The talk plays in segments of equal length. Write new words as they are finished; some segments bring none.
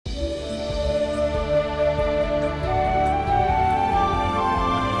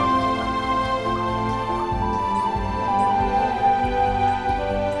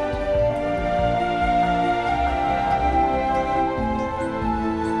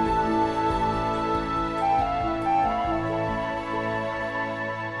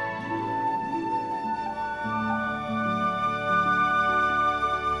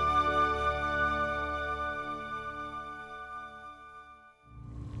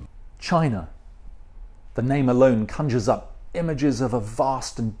China. The name alone conjures up images of a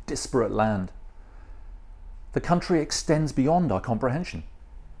vast and disparate land. The country extends beyond our comprehension,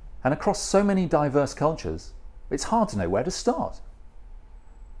 and across so many diverse cultures, it's hard to know where to start.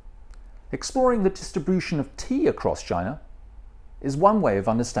 Exploring the distribution of tea across China is one way of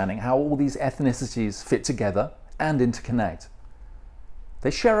understanding how all these ethnicities fit together and interconnect.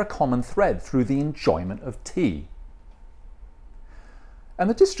 They share a common thread through the enjoyment of tea. And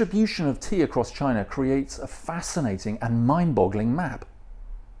the distribution of tea across China creates a fascinating and mind-boggling map.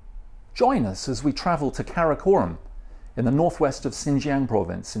 Join us as we travel to Karakoram in the northwest of Xinjiang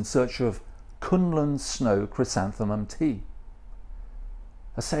province in search of Kunlun snow chrysanthemum tea.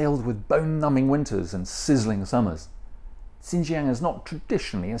 Assailed with bone-numbing winters and sizzling summers, Xinjiang is not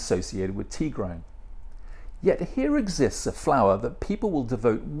traditionally associated with tea growing. Yet here exists a flower that people will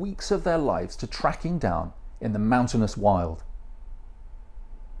devote weeks of their lives to tracking down in the mountainous wild.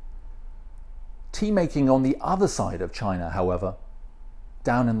 Tea making on the other side of China, however,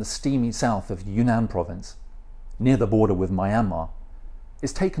 down in the steamy south of Yunnan province, near the border with Myanmar,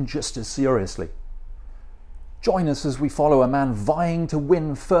 is taken just as seriously. Join us as we follow a man vying to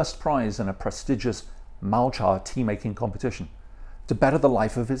win first prize in a prestigious Malcha tea-making competition to better the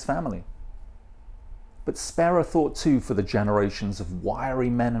life of his family. But spare a thought too for the generations of wiry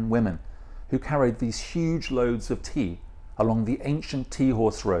men and women who carried these huge loads of tea along the ancient tea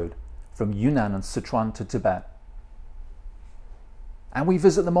horse road from Yunnan and Sichuan to Tibet. And we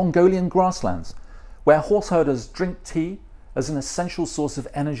visit the Mongolian grasslands, where horse herders drink tea as an essential source of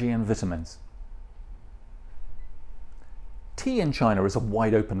energy and vitamins. Tea in China is a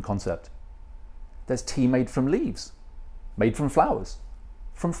wide open concept. There's tea made from leaves, made from flowers,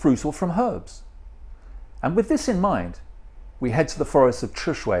 from fruit or from herbs. And with this in mind, we head to the forests of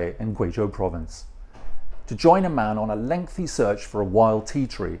Chishui in Guizhou province to join a man on a lengthy search for a wild tea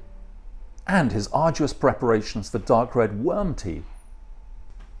tree and his arduous preparations for dark red worm tea.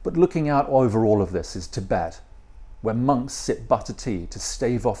 But looking out over all of this is Tibet, where monks sip butter tea to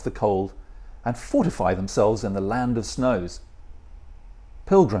stave off the cold and fortify themselves in the land of snows.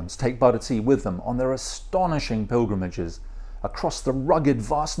 Pilgrims take butter tea with them on their astonishing pilgrimages across the rugged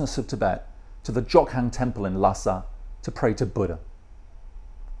vastness of Tibet to the Jokhang temple in Lhasa to pray to Buddha.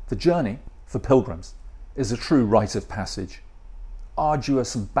 The journey, for pilgrims, is a true rite of passage,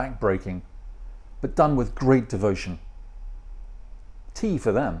 arduous and backbreaking, but done with great devotion. Tea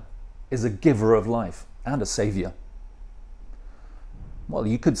for them is a giver of life and a saviour. Well,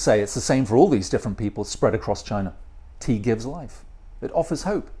 you could say it's the same for all these different people spread across China. Tea gives life. It offers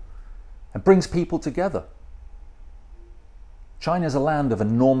hope and brings people together. China is a land of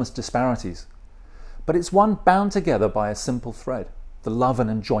enormous disparities, but it's one bound together by a simple thread, the love and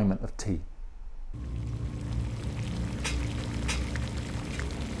enjoyment of tea.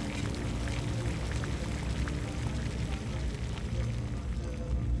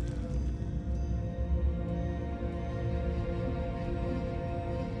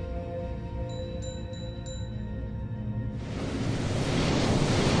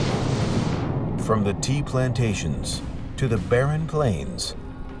 From the tea plantations to the barren plains,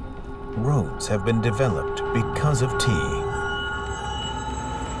 roads have been developed because of tea.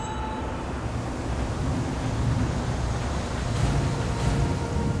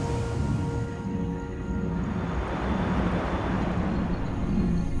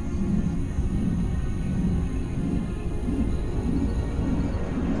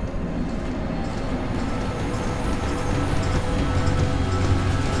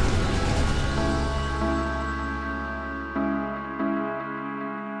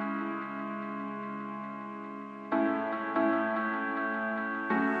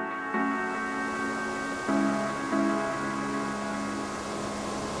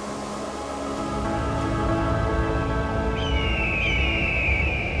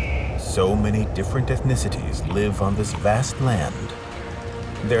 So many different ethnicities live on this vast land,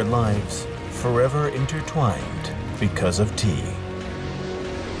 their lives forever intertwined because of tea.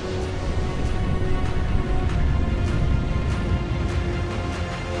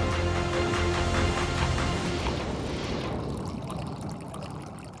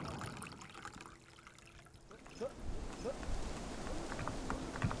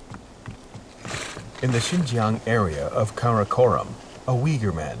 In the Xinjiang area of Karakoram, a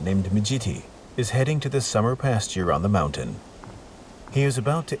Uyghur man named Mijiti is heading to the summer pasture on the mountain. He is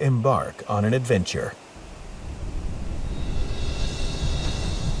about to embark on an adventure.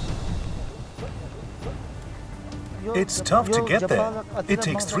 It's tough to get there. It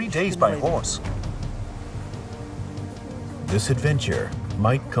takes 3 days by horse. This adventure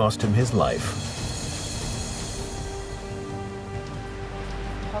might cost him his life.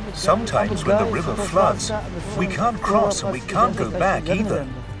 Sometimes when the river floods, we can't cross and we can't go back either.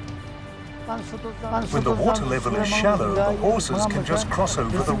 When the water level is shallow, the horses can just cross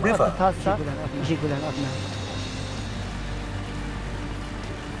over the river.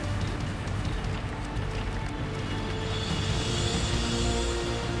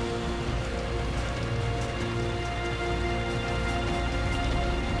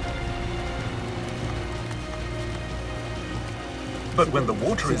 But when the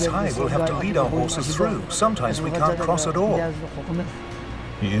water is high, we'll have to lead our horses through. Sometimes we can't cross at all.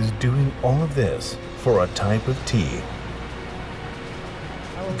 He is doing all of this for a type of tea.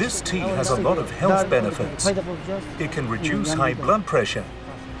 This tea has a lot of health benefits. It can reduce high blood pressure.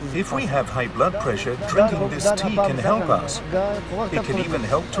 If we have high blood pressure, drinking this tea can help us. It can even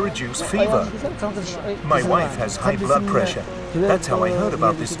help to reduce fever. My wife has high blood pressure. That's how I heard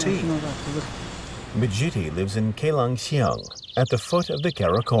about this tea. Mijiti lives in Keilangxiang, at the foot of the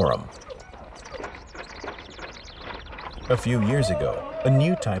Karakoram. A few years ago, a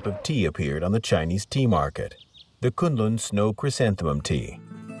new type of tea appeared on the Chinese tea market, the Kunlun snow chrysanthemum tea.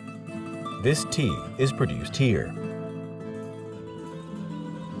 This tea is produced here.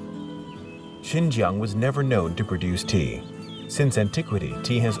 Xinjiang was never known to produce tea. Since antiquity,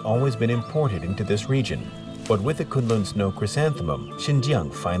 tea has always been imported into this region. But with the Kunlun snow chrysanthemum,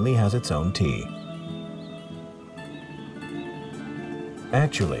 Xinjiang finally has its own tea.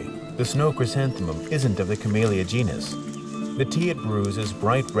 Actually, the snow chrysanthemum isn't of the Camellia genus. The tea it brews is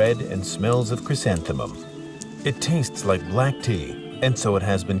bright red and smells of chrysanthemum. It tastes like black tea, and so it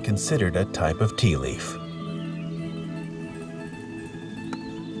has been considered a type of tea leaf.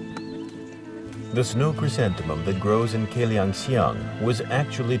 The snow chrysanthemum that grows in Keilangxiang was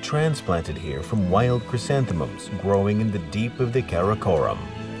actually transplanted here from wild chrysanthemums growing in the deep of the Karakoram.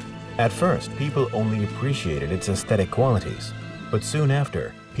 At first, people only appreciated its aesthetic qualities, but soon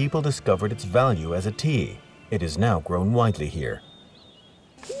after, people discovered its value as a tea. It is now grown widely here.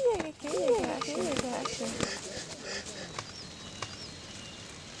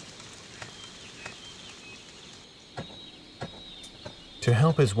 To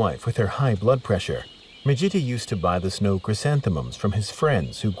help his wife with her high blood pressure, Mijiti used to buy the snow chrysanthemums from his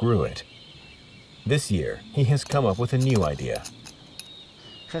friends who grew it. This year, he has come up with a new idea.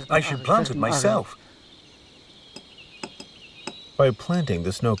 I should plant it myself. By planting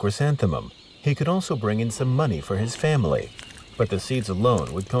the snow chrysanthemum, he could also bring in some money for his family, but the seeds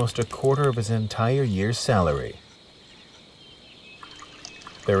alone would cost a quarter of his entire year's salary.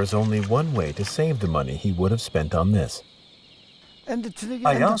 There is only one way to save the money he would have spent on this.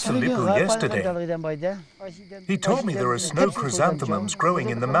 I asked the liberal yesterday. He told me there are snow chrysanthemums growing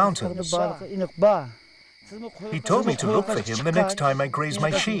in the mountains. He told me to look for him the next time I graze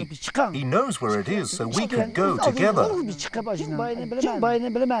my sheep. He knows where it is, so we could go together.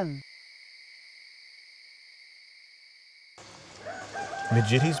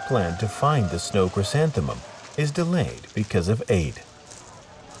 Mijiti's plan to find the snow chrysanthemum is delayed because of aid.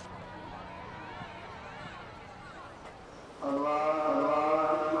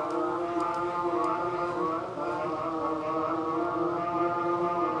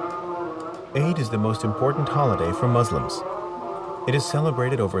 Eid is the most important holiday for Muslims. It is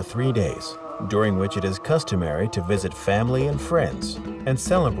celebrated over 3 days, during which it is customary to visit family and friends and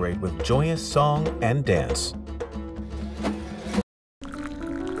celebrate with joyous song and dance.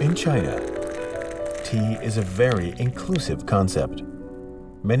 In China, tea is a very inclusive concept.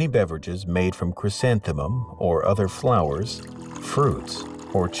 Many beverages made from chrysanthemum or other flowers, fruits,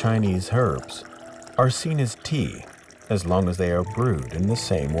 or Chinese herbs are seen as tea as long as they are brewed in the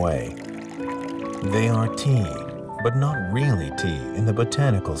same way. They are tea, but not really tea in the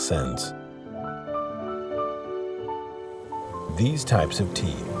botanical sense. These types of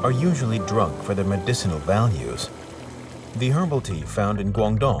tea are usually drunk for their medicinal values. The herbal tea found in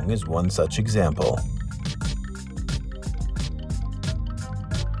Guangdong is one such example.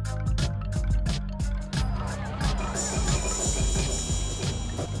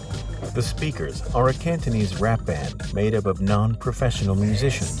 The speakers are a Cantonese rap band made up of non-professional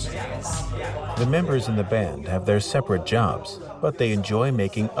musicians. The members in the band have their separate jobs, but they enjoy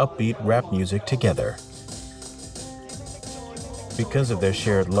making upbeat rap music together. Because of their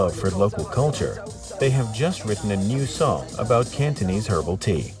shared love for local culture, they have just written a new song about Cantonese herbal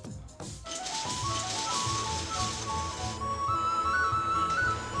tea.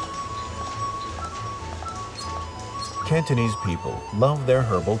 Cantonese people love their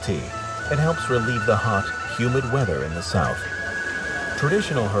herbal tea. It helps relieve the hot, humid weather in the south.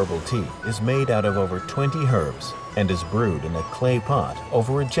 Traditional herbal tea is made out of over 20 herbs and is brewed in a clay pot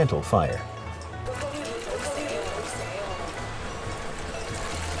over a gentle fire.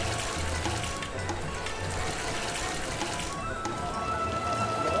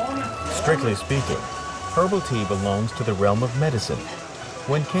 Strictly speaking, herbal tea belongs to the realm of medicine.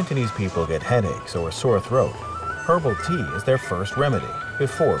 When Cantonese people get headaches or a sore throat, herbal tea is their first remedy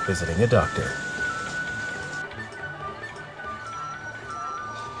before visiting a doctor.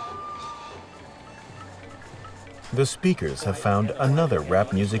 The speakers have found another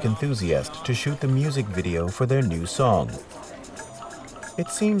rap music enthusiast to shoot the music video for their new song. It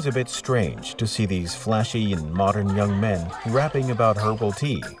seems a bit strange to see these flashy and modern young men rapping about herbal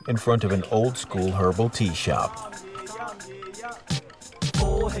tea in front of an old-school herbal tea shop.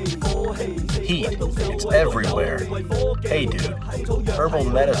 Heat, it's everywhere. Hey dude, herbal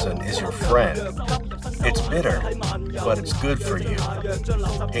medicine is your friend. It's bitter, but it's good for you.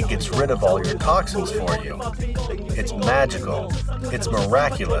 It gets rid of all your toxins for you. It's magical. It's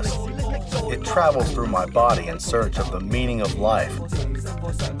miraculous. It travels through my body in search of the meaning of life.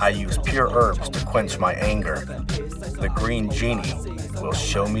 I use pure herbs to quench my anger. The green genie will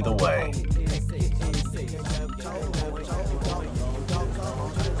show me the way.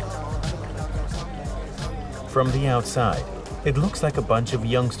 From the outside, it looks like a bunch of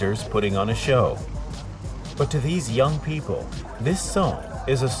youngsters putting on a show. But to these young people, this song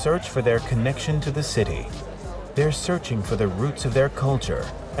is a search for their connection to the city. They're searching for the roots of their culture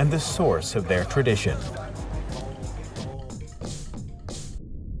and the source of their tradition.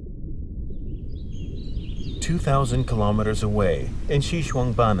 "2,000 kilometers away, in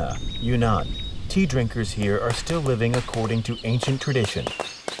Xishuangbana, Yunnan, tea drinkers here are still living according to ancient tradition.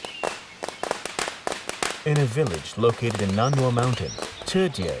 In a village located in Nanhua Mountain,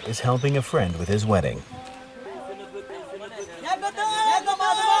 Chejie is helping a friend with his wedding.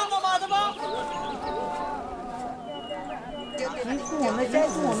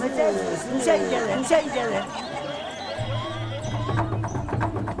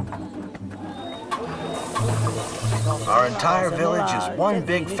 Our entire village is one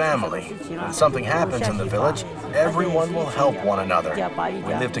big family. When something happens in the village, everyone will help one another.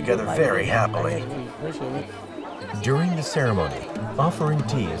 We live together very happily." During the ceremony, offering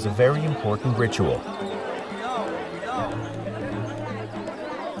tea is a very important ritual.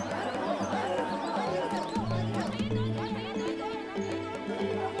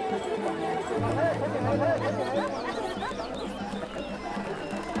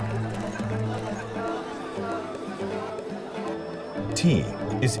 Tea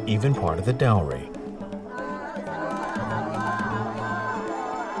is even part of the dowry.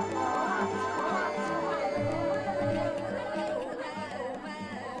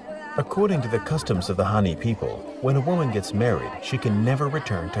 According to the customs of the Han people, when a woman gets married, she can never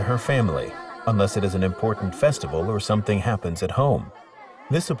return to her family, unless it is an important festival or something happens at home.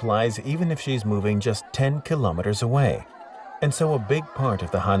 This applies even if she's moving just 10 kilometers away. And so a big part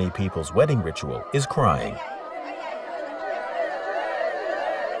of the Han people's wedding ritual is crying.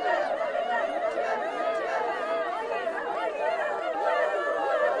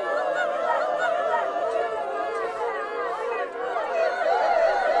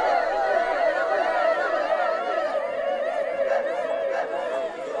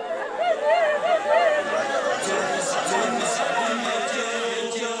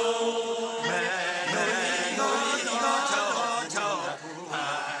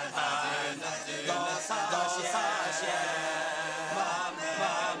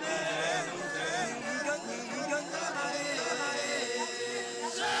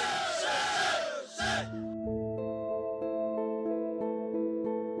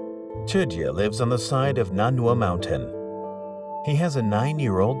 Chejie lives on the side of Nanhua Mountain. He has a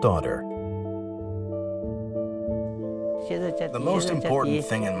 9-year-old daughter. The most important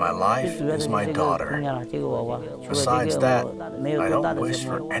thing in my life is my daughter. Besides that, I don't wish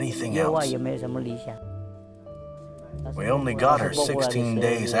for anything else. We only got her 16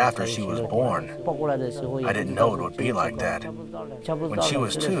 days after she was born. I didn't know it would be like that. When she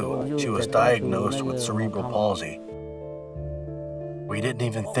was 2, she was diagnosed with cerebral palsy. We didn't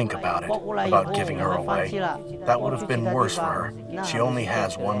even think about it, about giving her away. That would have been worse for her. She only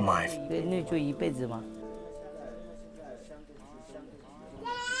has one life.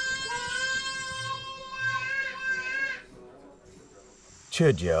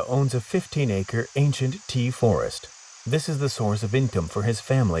 Chejie owns a 15-acre ancient tea forest. This is the source of income for his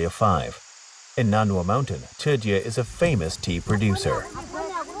family of 5. In Nanhua Mountain, Chejie is a famous tea producer.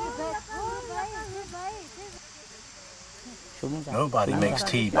 Nobody makes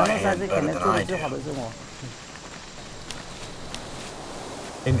tea by hand better than I do.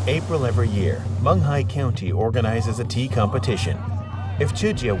 In April every year, Munghai County organizes a tea competition. If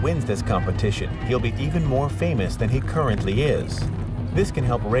Chejie wins this competition, he'll be even more famous than he currently is. This can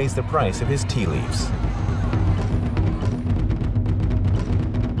help raise the price of his tea leaves.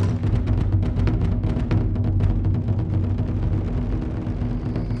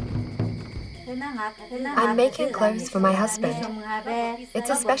 I'm making clothes for my husband. It's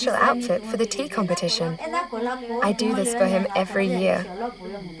a special outfit for the tea competition. I do this for him every year.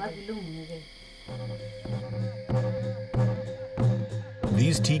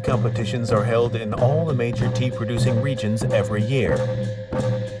 These tea competitions are held in all the major tea-producing regions every year.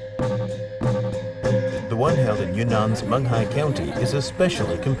 The one held in Yunnan's Menghai County is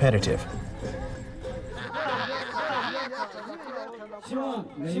especially competitive.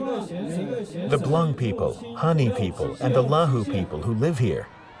 The Blung people, Hani people, and the Lahu people who live here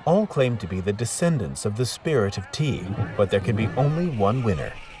all claim to be the descendants of the spirit of tea, but there can be only one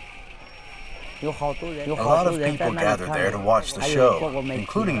winner. A lot of people gather there to watch the show,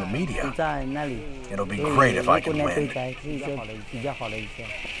 including the media. It'll be great if I can win.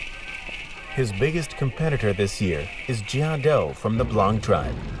 His biggest competitor this year is Jia Do from the Blong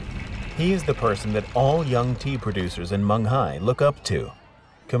tribe. He is the person that all young tea producers in Menghai look up to.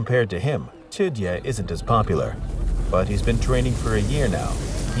 Compared to him, Chidye isn't as popular, but he's been training for a year now.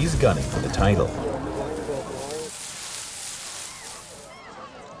 He's gunning for the title.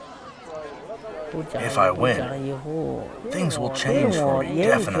 If I win, things will change for me,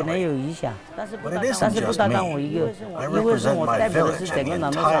 definitely. But it isn't just me. I represent my village and the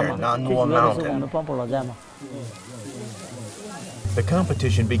entire Nanhua Mountain. The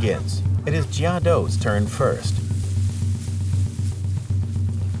competition begins. It is Jia Do's turn first.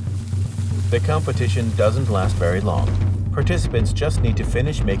 The competition doesn't last very long. Participants just need to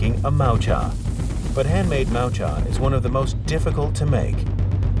finish making a maucha. But handmade maucha is one of the most difficult to make.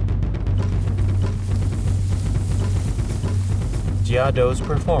 Jia Do's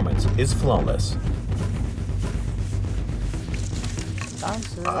performance is flawless.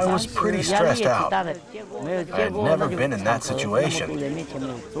 I was pretty stressed out. I had never been in that situation.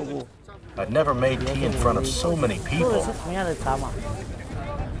 I'd never made tea in front of so many people.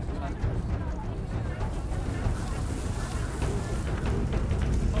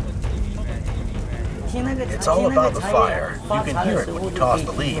 It's all about the fire. You can hear it when you toss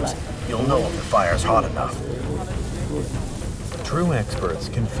the leaves. You'll know if the fire's hot enough. True experts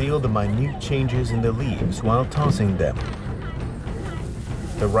can feel the minute changes in the leaves while tossing them.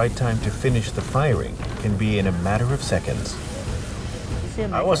 The right time to finish the firing can be in a matter of seconds.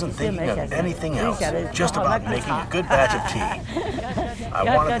 I wasn't thinking of anything else, just about making a good batch of tea. I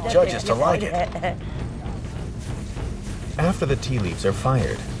wanted the judges to like it. After the tea leaves are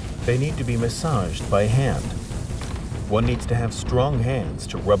fired, they need to be massaged by hand. One needs to have strong hands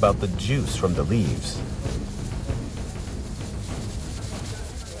to rub out the juice from the leaves.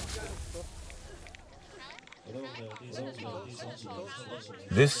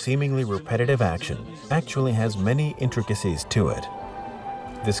 This seemingly repetitive action actually has many intricacies to it.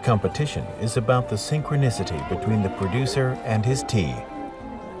 This competition is about the synchronicity between the producer and his tea.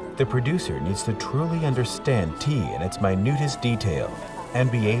 The producer needs to truly understand tea in its minutest detail and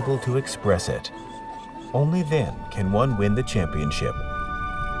be able to express it. Only then can one win the championship.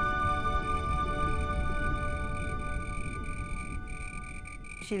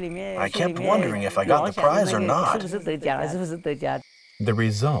 I kept wondering if I got the prize or not. The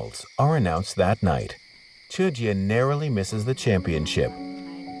results are announced that night. Chujie narrowly misses the championship.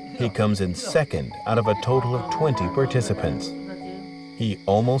 He comes in second out of a total of 20 participants. He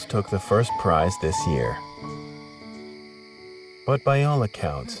almost took the first prize this year. But by all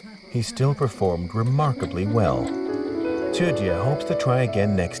accounts, he still performed remarkably well. Chujie hopes to try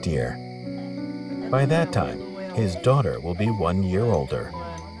again next year. By that time, his daughter will be 1 year older.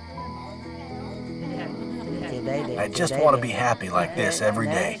 I just want to be happy like this every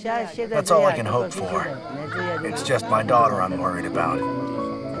day. That's all I can hope for. It's just my daughter I'm worried about.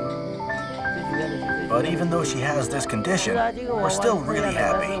 But even though she has this condition, we're still really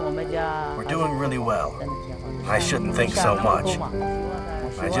happy. We're doing really well. I shouldn't think so much.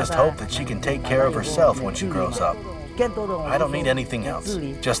 I just hope that she can take care of herself when she grows up. I don't need anything else,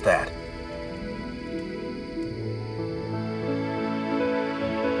 just that.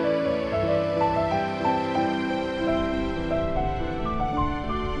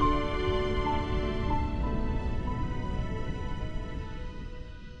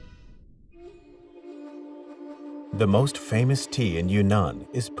 The most famous tea in Yunnan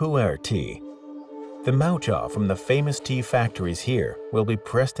is pu'er tea. The maucha from the famous tea factories here will be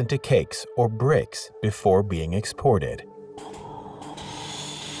pressed into cakes or bricks before being exported.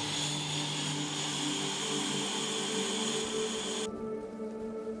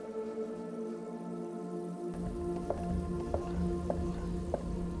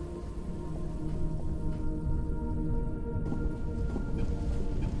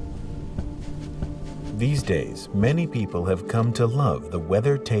 These days, many people have come to love the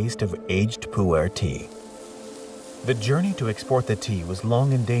weathered taste of aged pu'er tea. The journey to export the tea was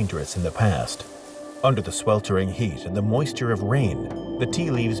long and dangerous in the past. Under the sweltering heat and the moisture of rain, the tea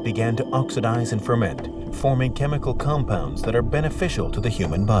leaves began to oxidize and ferment, forming chemical compounds that are beneficial to the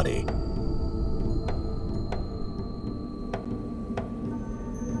human body.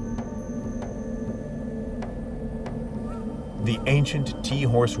 The ancient Tea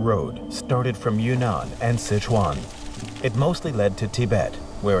Horse Road started from Yunnan and Sichuan. It mostly led to Tibet,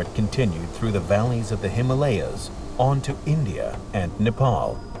 where it continued through the valleys of the Himalayas, on to India and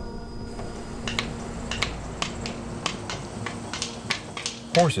Nepal.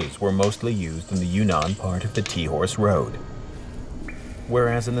 Horses were mostly used in the Yunnan part of the Tea Horse Road,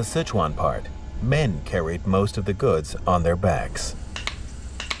 whereas in the Sichuan part, men carried most of the goods on their backs.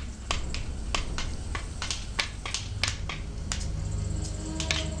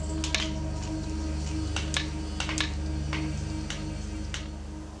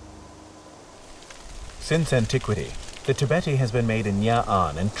 Since antiquity, the Tibeti has been made in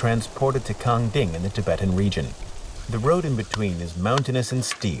Ya'an and transported to Kangding in the Tibetan region. The road in between is mountainous and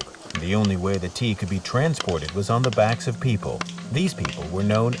steep. The only way the tea could be transported was on the backs of people. These people were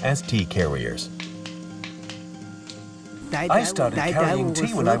known as tea carriers. I started carrying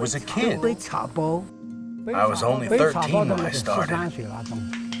tea when I was a kid. I was only 13 when I started.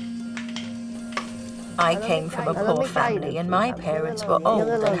 I came from a poor family and my parents were old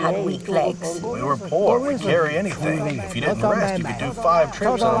and had weak legs. We were poor, we'd carry anything. If you didn't rest, you could do 5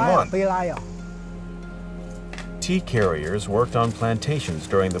 trips in a month. Tea carriers worked on plantations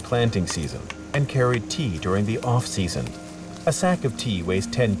during the planting season and carried tea during the off-season. A sack of tea weighs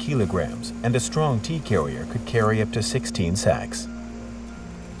 10 kilograms, and a strong tea carrier could carry up to 16 sacks.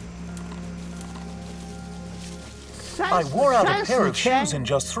 I wore out a pair of shoes in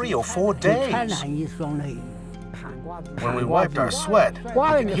just 3 or 4 days. When we wiped our sweat, you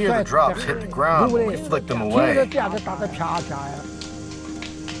could hear the drops hit the ground when we flicked them away. It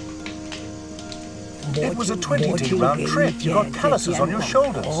was a 20-day round trip. You got calluses on your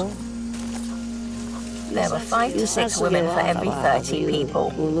shoulders. There were 5 to 6 women for every 30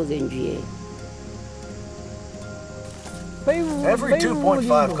 people. Every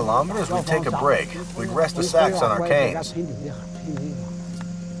 2.5 kilometers, we'd take a break. We'd rest the sacks on our canes.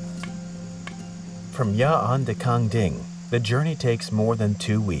 From Ya'an to Kangding, the journey takes more than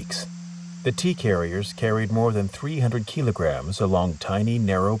 2 weeks. The tea carriers carried more than 300 kilograms along tiny,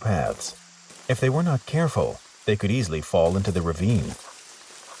 narrow paths. If they were not careful, they could easily fall into the ravine.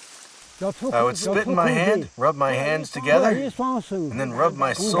 I would spit in my hand, rub my hands together, and then rub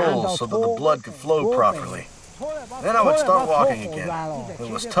my soles so that the blood could flow properly. Then I would start walking again.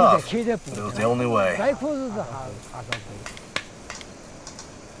 It was tough, but it was the only way.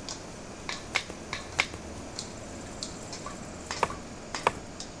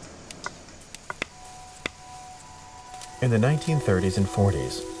 In the 1930s and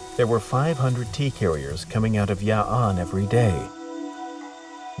 40s, there were 500 tea carriers coming out of Ya'an every day.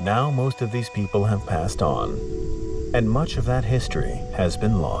 Now most of these people have passed on, and much of that history has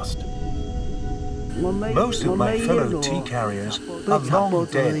been lost. Most of my fellow tea carriers are long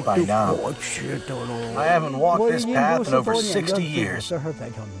dead by now. I haven't walked this path in over 60 years.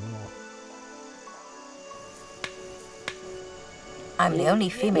 I'm the only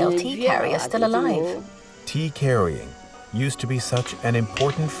female tea carrier still alive. Tea carrying used to be such an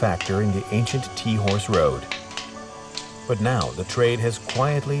important factor in the ancient Tea Horse Road. But now the trade has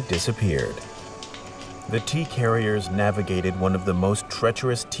quietly disappeared. The tea carriers navigated one of the most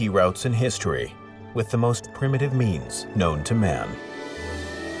treacherous tea routes in history, with the most primitive means known to man.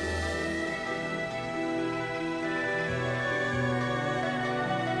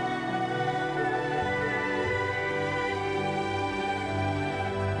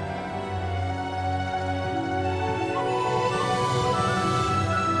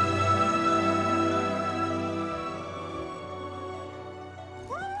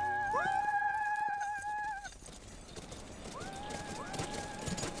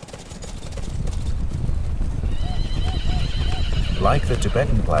 Like the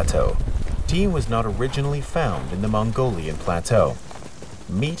Tibetan plateau, tea was not originally found in the Mongolian plateau.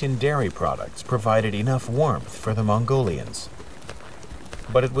 Meat and dairy products provided enough warmth for the Mongolians.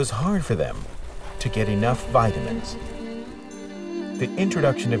 But it was hard for them to get enough vitamins. The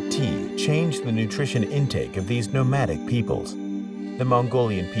introduction of tea changed the nutrition intake of these nomadic peoples. The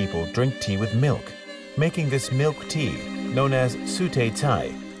Mongolian people drink tea with milk, making this milk tea, known as sute chai,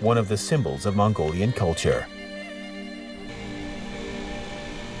 one of the symbols of Mongolian culture.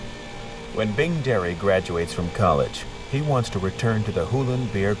 When Bing Derry graduates from college, he wants to return to the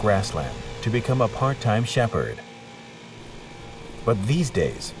Hulun Beer grassland to become a part-time shepherd. But these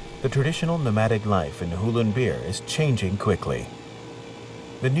days, the traditional nomadic life in Hulun Bir is changing quickly.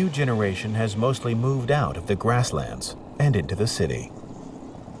 The new generation has mostly moved out of the grasslands and into the city.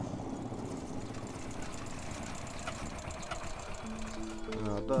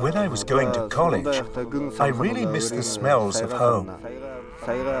 When I was going to college, I really missed the smells of home.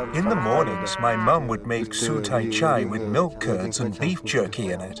 In the mornings, my mum would make su tai chai with milk curds and beef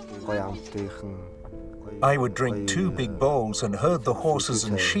jerky in it. I would drink 2 big bowls and herd the horses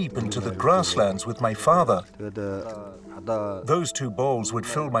and sheep into the grasslands with my father. Those 2 bowls would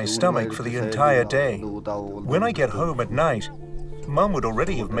fill my stomach for the entire day. When I get home at night, Mum would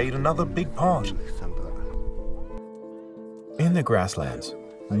already have made another big pot. In the grasslands,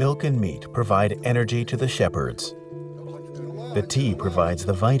 milk and meat provide energy to the shepherds. The tea provides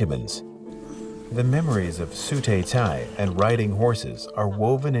the vitamins. The memories of su tai chai and riding horses are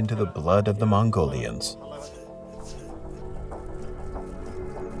woven into the blood of the Mongolians.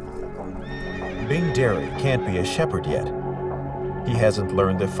 Bing Derry can't be a shepherd yet. He hasn't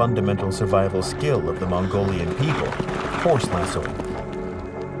learned the fundamental survival skill of the Mongolian people, horse lassoing.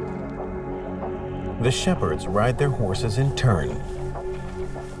 The shepherds ride their horses in turn.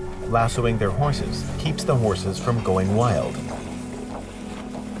 Lassoing their horses keeps the horses from going wild.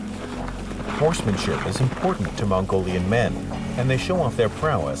 Horsemanship is important to Mongolian men, and they show off their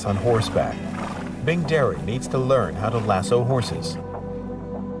prowess on horseback. Bing Derry needs to learn how to lasso horses.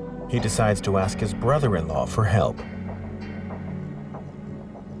 He decides to ask his brother-in-law for help.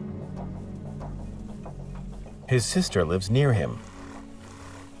 His sister lives near him.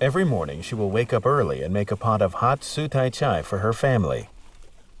 Every morning she will wake up early and make a pot of hot su tai chai for her family.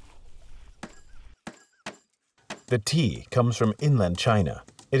 The tea comes from inland China.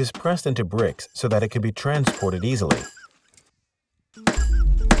 It is pressed into bricks so that it can be transported easily.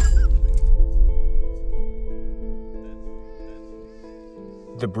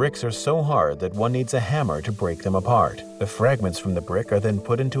 The bricks are so hard that one needs a hammer to break them apart. The fragments from the brick are then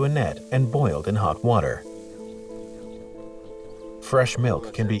put into a net and boiled in hot water. Fresh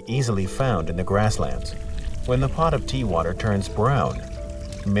milk can be easily found in the grasslands. When the pot of tea water turns brown,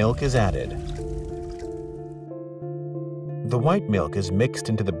 milk is added. The white milk is mixed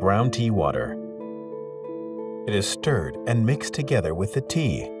into the brown tea water. It is stirred and mixed together with the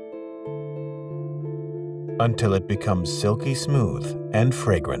tea until it becomes silky smooth and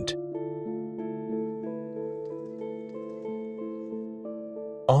fragrant.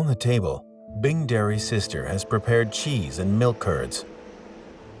 On the table, Bing Derry's sister has prepared cheese and milk curds.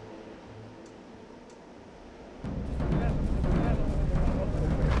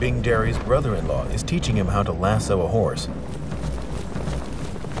 Bing Derry's brother-in-law is teaching him how to lasso a horse.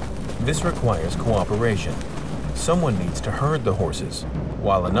 This requires cooperation. Someone needs to herd the horses,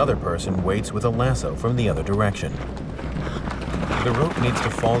 while another person waits with a lasso from the other direction. The rope needs to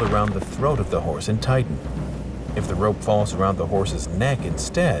fall around the throat of the horse and tighten. If the rope falls around the horse's neck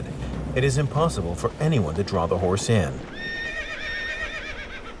instead, it is impossible for anyone to draw the horse in.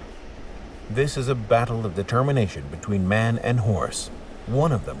 This is a battle of determination between man and horse.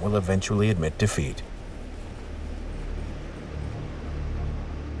 One of them will eventually admit defeat.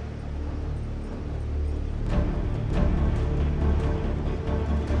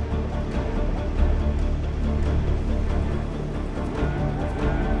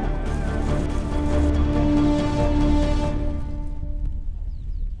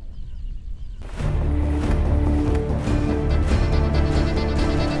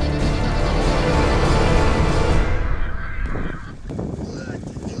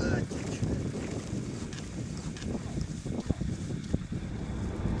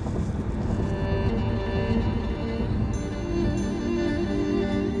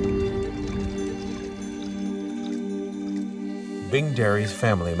 Bing Derry's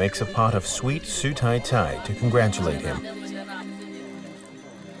family makes a pot of sweet su tai chai to congratulate him.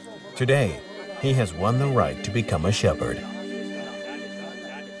 Today, he has won the right to become a shepherd.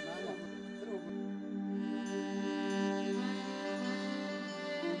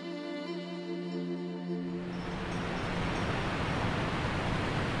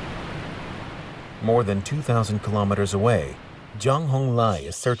 More than 2,000 kilometers away, Zhang Honglai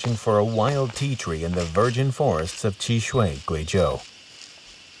is searching for a wild tea tree in the virgin forests of Qishui, Guizhou.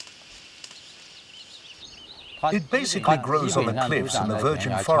 It basically grows on the cliffs in the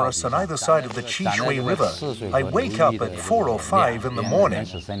virgin forests on either side of the Qishui River. I wake up at 4 or 5 in the morning.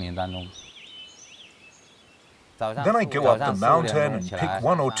 Then I go up the mountain and pick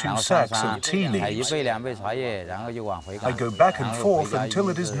 1 or 2 sacks of tea leaves. I go back and forth until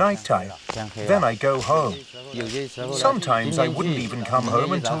it is nighttime. Then I go home. Sometimes I wouldn't even come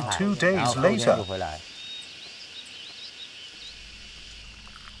home until 2 days later.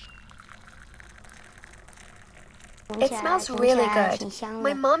 It smells really good.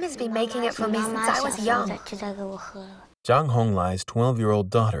 My mom has been making it for me since I was young. Zhang Honglai's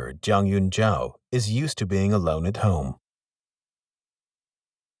 12-year-old daughter, Jiang Yunjiao, is used to being alone at home.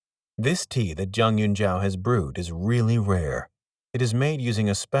 This tea that Jiang Yunjiao has brewed is really rare. It is made using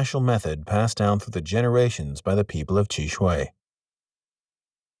a special method passed down through the generations by the people of Qishui.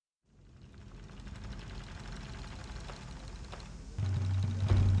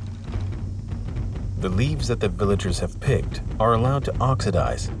 The leaves that the villagers have picked are allowed to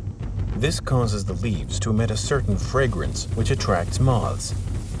oxidize. This causes the leaves to emit a certain fragrance which attracts moths.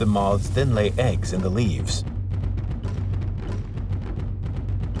 The moths then lay eggs in the leaves.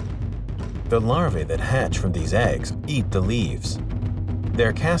 The larvae that hatch from these eggs eat the leaves.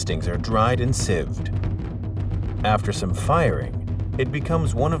 Their castings are dried and sieved. After some firing, it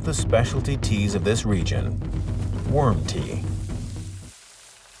becomes one of the specialty teas of this region, worm tea.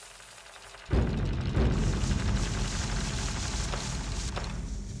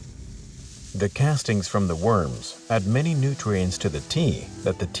 The castings from the worms add many nutrients to the tea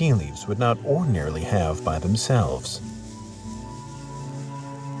that the tea leaves would not ordinarily have by themselves.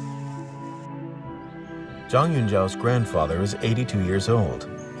 Zhang Yunjiao's grandfather is 82 years old.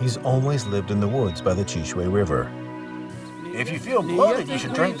 He's always lived in the woods by the Qishui River. If you feel bloated, you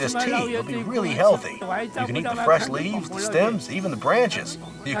should drink this tea. It'll be really healthy. You can eat the fresh leaves, the stems, even the branches.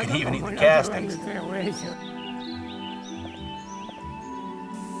 You can even eat the castings.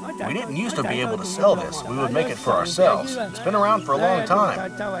 We didn't used to be able to sell this. We would make it for ourselves. It's been around for a long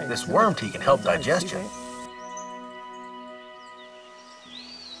time. This worm tea can help digestion.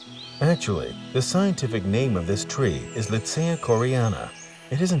 Actually, the scientific name of this tree is Lycea coreana.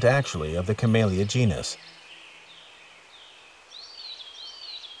 It isn't actually of the Camellia genus.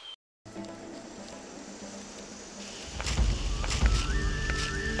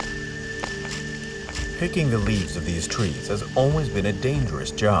 Picking the leaves of these trees has always been a dangerous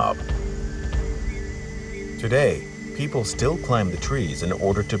job. Today, people still climb the trees in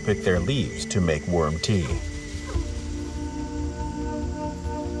order to pick their leaves to make worm tea.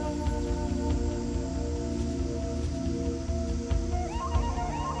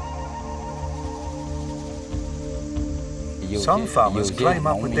 Some farmers climb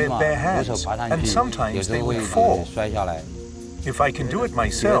up with their bare hands, and sometimes they will fall. If I can do it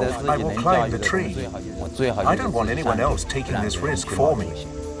myself, I will climb the tree. I don't want anyone else taking this risk for me.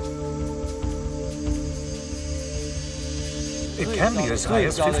 It can be as high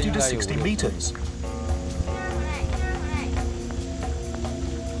as 50 to 60 meters.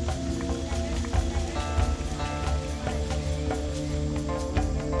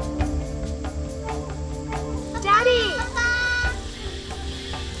 Daddy!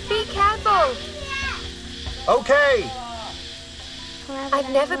 Be careful! Okay! I've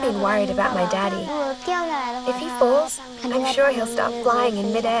never been worried about my daddy. If he falls, I'm sure he'll start flying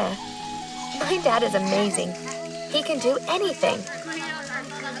in midair. My dad is amazing. He can do anything.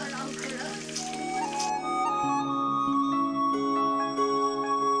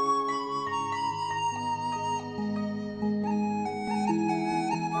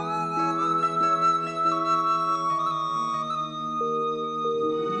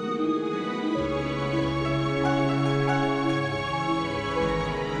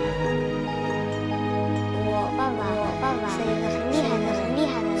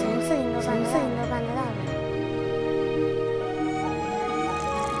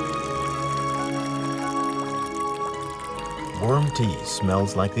 Worm tea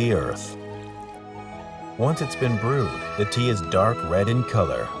smells like the earth. Once it's been brewed, the tea is dark red in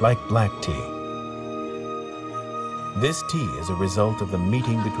color, like black tea. This tea is a result of the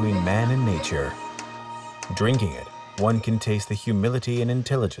meeting between man and nature. Drinking it, one can taste the humility and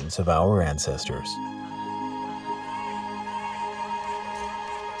intelligence of our ancestors.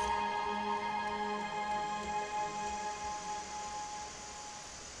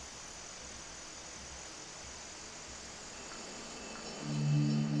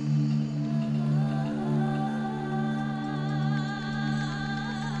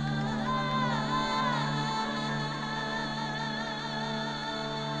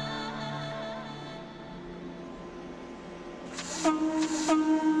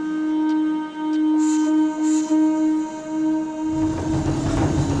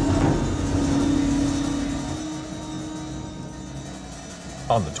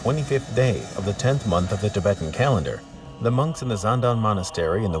 On the 25th day of the 10th month of the Tibetan calendar, the monks in the Zandan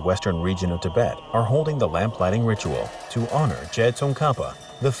Monastery in the western region of Tibet are holding the lamp lighting ritual to honor Je Tsongkhapa,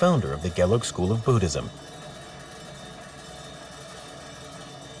 the founder of the Gelug school of Buddhism.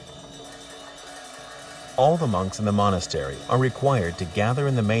 All the monks in the monastery are required to gather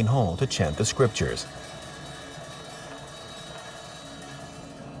in the main hall to chant the scriptures.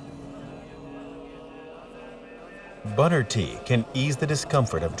 Butter tea can ease the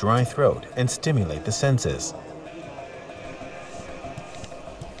discomfort of dry throat and stimulate the senses.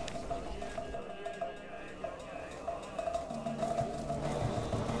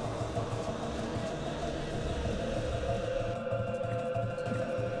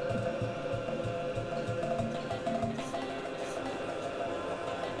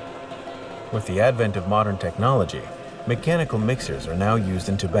 With the advent of modern technology, mechanical mixers are now used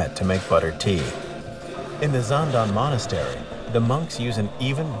in Tibet to make butter tea. In the Zandan Monastery, the monks use an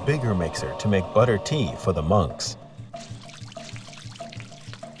even bigger mixer to make butter tea for the monks.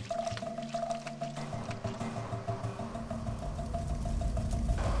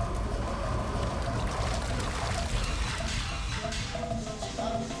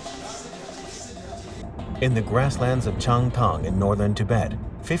 In the grasslands of Changtang in northern Tibet,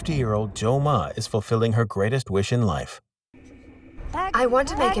 50-year-old Jo Ma is fulfilling her greatest wish in life. I want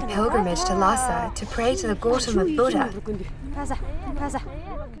to make a pilgrimage to Lhasa to pray to the Gautama Buddha.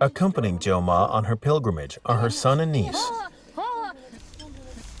 Accompanying Jo Ma on her pilgrimage are her son and niece.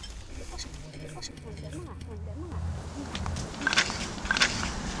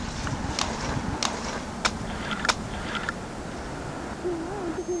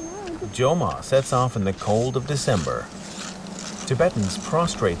 Jo Ma sets off in the cold of December. Tibetans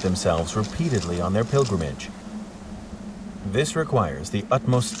prostrate themselves repeatedly on their pilgrimage. This requires the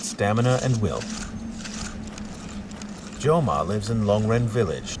utmost stamina and will. Jo Ma lives in Longren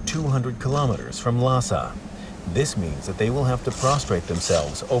village, 200 kilometers from Lhasa. This means that they will have to prostrate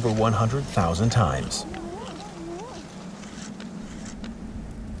themselves over 100,000 times.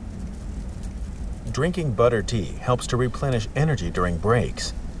 Drinking butter tea helps to replenish energy during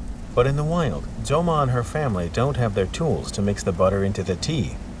breaks. But in the wild, Jo Ma and her family don't have their tools to mix the butter into the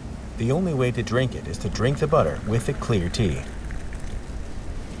tea. The only way to drink it is to drink the butter with the clear tea.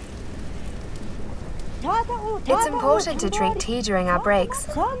 It's important to drink tea during our breaks.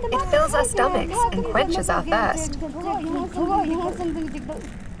 It fills our stomachs and quenches our thirst.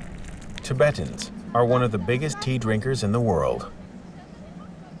 Tibetans are one of the biggest tea drinkers in the world.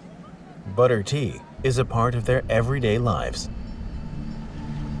 Butter tea is a part of their everyday lives.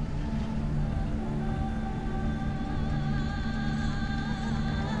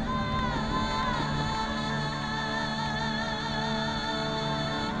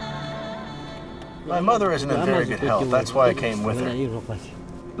 My mother isn't in very good health. That's why I came with her.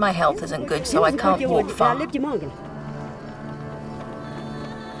 My health isn't good, so I can't walk far.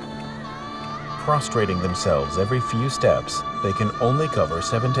 Prostrating themselves every few steps, they can only cover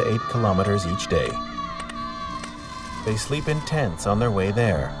 7 to 8 kilometers each day. They sleep in tents on their way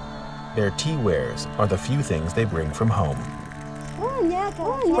there. Their tea wares are the few things they bring from home.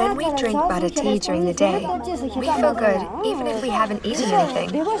 When we drink butter tea during the day, we feel good even if we haven't eaten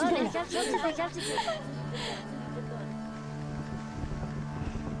anything.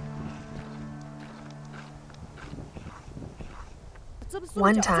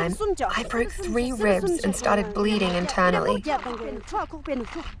 One time, I broke 3 ribs and started bleeding internally.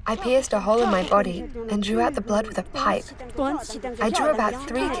 I pierced a hole in my body and drew out the blood with a pipe. I drew about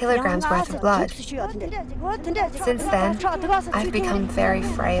 3 kilograms worth of blood. Since then, I've become very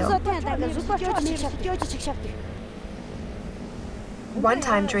frail. One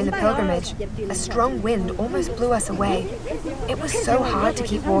time during the pilgrimage, a strong wind almost blew us away. It was so hard to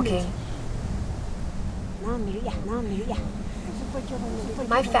keep walking.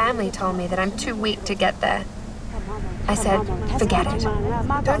 My family told me that I'm too weak to get there. I said, forget it.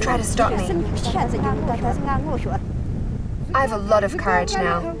 Don't try to stop me. I have a lot of courage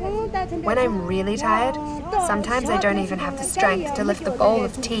now. When I'm really tired, sometimes I don't even have the strength to lift the bowl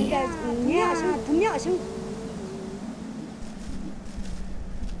of tea.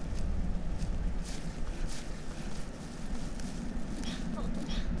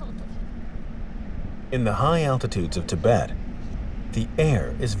 In the high altitudes of Tibet, the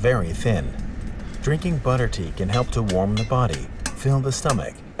air is very thin. Drinking butter tea can help to warm the body, fill the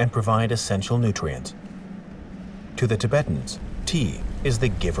stomach, and provide essential nutrients. To the Tibetans, tea is the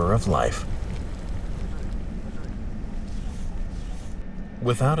giver of life.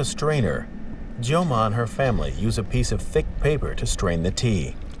 Without a strainer, Jo Ma and her family use a piece of thick paper to strain the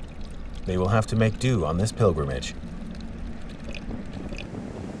tea. They will have to make do on this pilgrimage.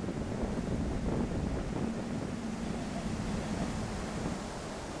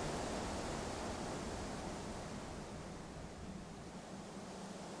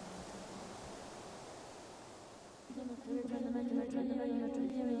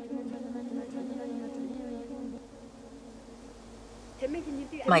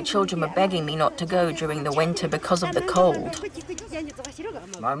 My children were begging me not to go during the winter because of the cold.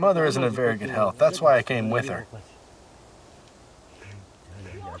 My mother isn't in very good health. That's why I came with her.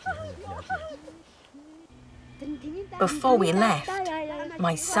 Before we left,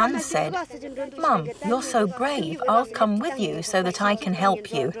 my son said, "Mum, you're so brave. I'll come with you so that I can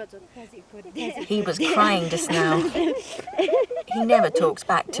help you." He was crying just now. He never talks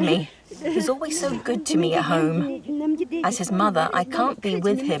back to me. He's always so good to me at home. As his mother, I can't be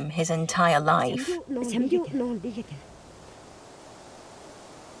with him his entire life.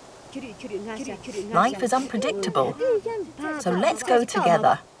 Life is unpredictable, so let's go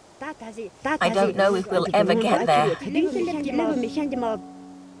together. I don't know if we'll ever get there.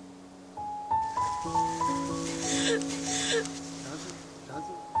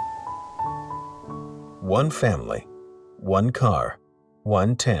 One family, one car,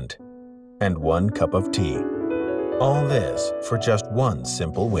 one tent, and one cup of tea. All this for just one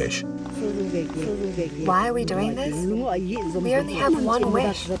simple wish. Why are we doing this? We only have one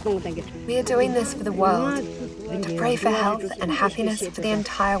wish. We are doing this for the world, to pray for health and happiness for the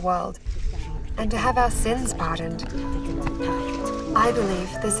entire world, and to have our sins pardoned. I believe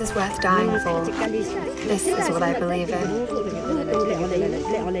this is worth dying for. This is what I believe in.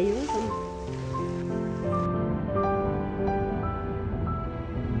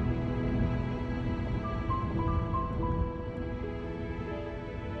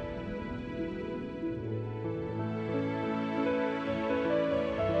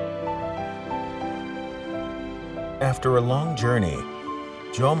 After a long journey,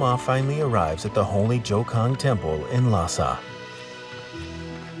 Zhuoma finally arrives at the holy Jokhang Temple in Lhasa.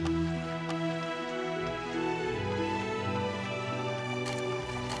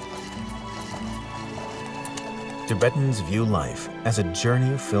 Tibetans view life as a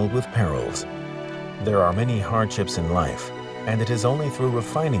journey filled with perils. There are many hardships in life, and it is only through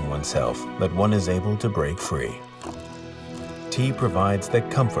refining oneself that one is able to break free. Tea provides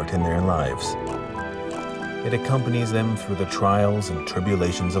that comfort in their lives. It accompanies them through the trials and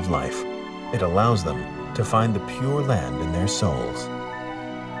tribulations of life. It allows them to find the pure land in their souls.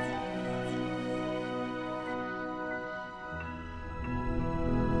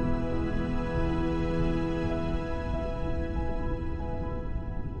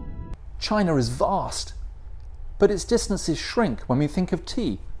 China is vast, but its distances shrink when we think of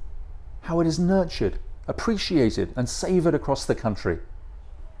tea, how it is nurtured, appreciated, and savoured across the country.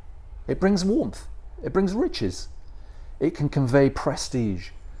 It brings warmth. It brings riches. It can convey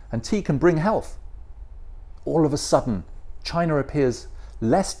prestige, and tea can bring health. All of a sudden, China appears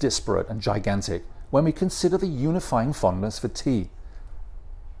less disparate and gigantic when we consider the unifying fondness for tea.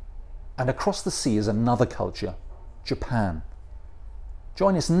 And across the sea is another culture, Japan.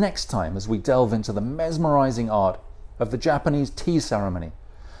 Join us next time as we delve into the mesmerizing art of the Japanese tea ceremony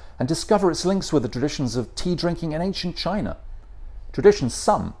and discover its links with the traditions of tea drinking in ancient China, traditions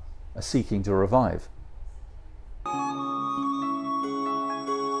some are seeking to revive.